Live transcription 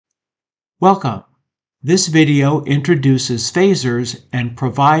Welcome! This video introduces phasors and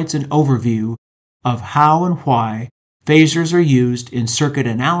provides an overview of how and why phasors are used in circuit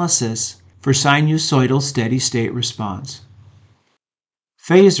analysis for sinusoidal steady-state response.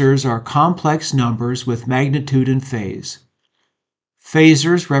 Phasors are complex numbers with magnitude and phase.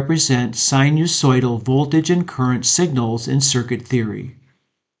 Phasors represent sinusoidal voltage and current signals in circuit theory.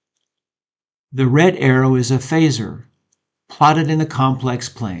 The red arrow is a phasor, plotted in the complex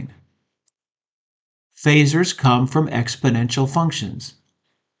plane. Phasors come from exponential functions.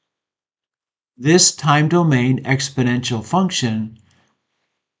 This time domain exponential function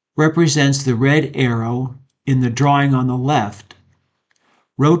represents the red arrow in the drawing on the left,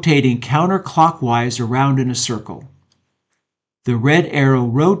 rotating counterclockwise around in a circle. The red arrow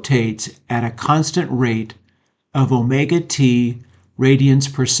rotates at a constant rate of omega t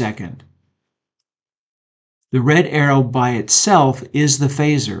radians per second. The red arrow by itself is the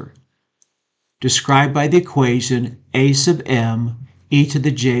phasor, described by the equation a sub m e to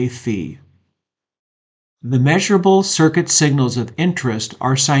the j phi. The measurable circuit signals of interest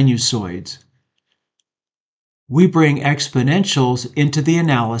are sinusoids. We bring exponentials into the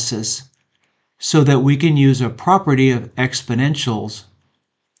analysis so that we can use a property of exponentials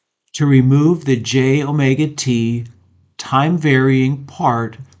to remove the j omega t time-varying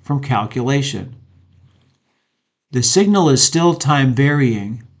part from calculation. The signal is still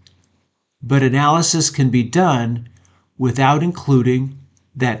time-varying, but analysis can be done without including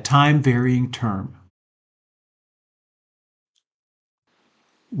that time-varying term.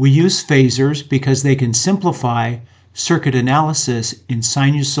 We use phasors because they can simplify circuit analysis in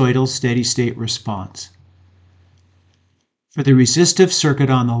sinusoidal steady-state response. For the resistive circuit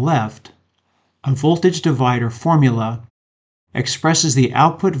on the left, a voltage divider formula expresses the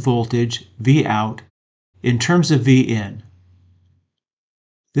output voltage Vout in terms of Vin.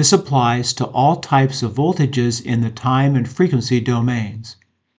 This applies to all types of voltages in the time and frequency domains.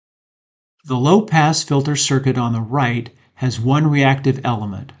 The low-pass filter circuit on the right has one reactive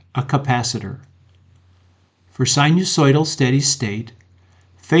element, a capacitor. For sinusoidal steady state,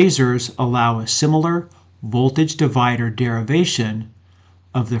 phasors allow a similar voltage divider derivation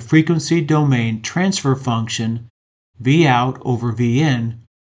of the frequency domain transfer function Vout over Vin,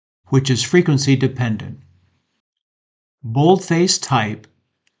 which is frequency dependent. Boldface type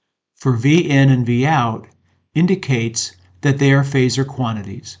for Vin and Vout indicates that they are phasor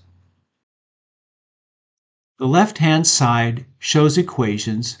quantities. The left-hand side shows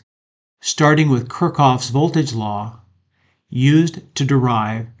equations starting with Kirchhoff's voltage law used to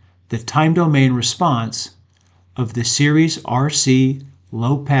derive the time domain response of the series RC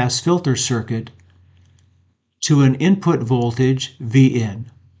low-pass filter circuit to an input voltage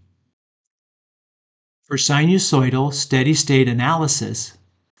Vin. For sinusoidal steady-state analysis,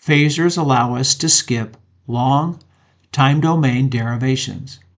 phasors allow us to skip long time domain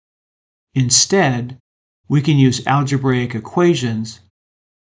derivations. Instead, we can use algebraic equations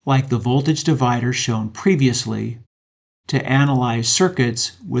like the voltage divider shown previously to analyze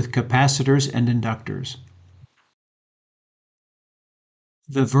circuits with capacitors and inductors.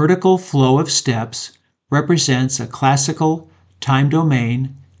 The vertical flow of steps represents a classical time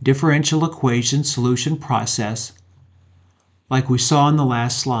domain differential equation solution process like we saw in the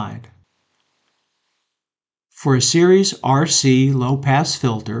last slide. For a series RC low-pass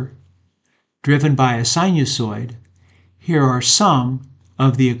filter driven by a sinusoid, here are some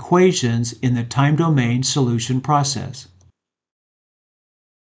of the equations in the time domain solution process.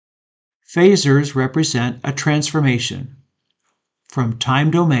 Phasors represent a transformation from time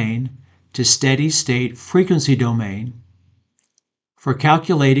domain to steady-state frequency domain for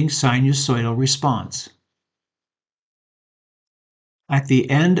calculating sinusoidal response. At the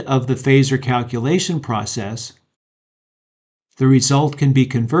end of the phasor calculation process, the result can be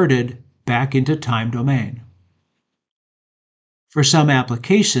converted back into time domain. For some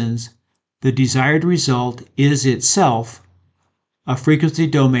applications, the desired result is itself a frequency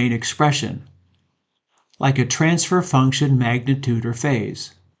domain expression, like a transfer function magnitude or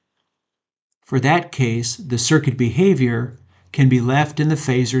phase. For that case, the circuit behavior can be left in the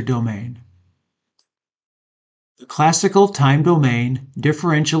phasor domain. The classical time domain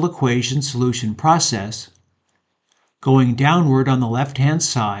differential equation solution process, going downward on the left-hand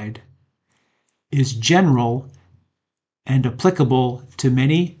side, is general and applicable to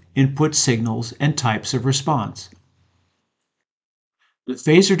many input signals and types of response. The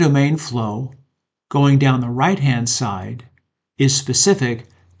phasor domain flow, going down the right-hand side, is specific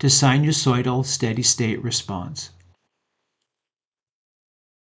to sinusoidal steady-state response.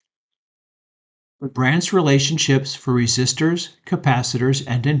 The branch relationships for resistors, capacitors,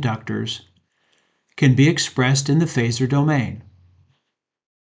 and inductors can be expressed in the phasor domain.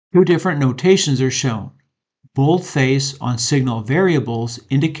 Two different notations are shown. Boldface on signal variables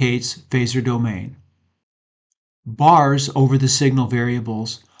indicates phasor domain. Bars over the signal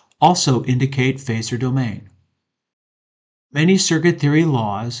variables also indicate phasor domain. Many circuit theory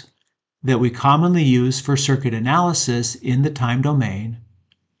laws that we commonly use for circuit analysis in the time domain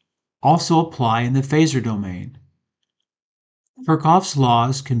also apply in the phasor domain. Kirchhoff's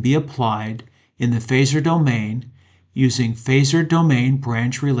laws can be applied in the phasor domain using phasor domain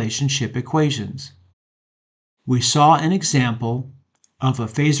branch relationship equations. We saw an example of a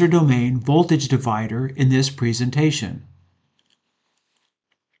phasor domain voltage divider in this presentation.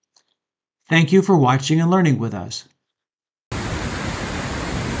 Thank you for watching and learning with us.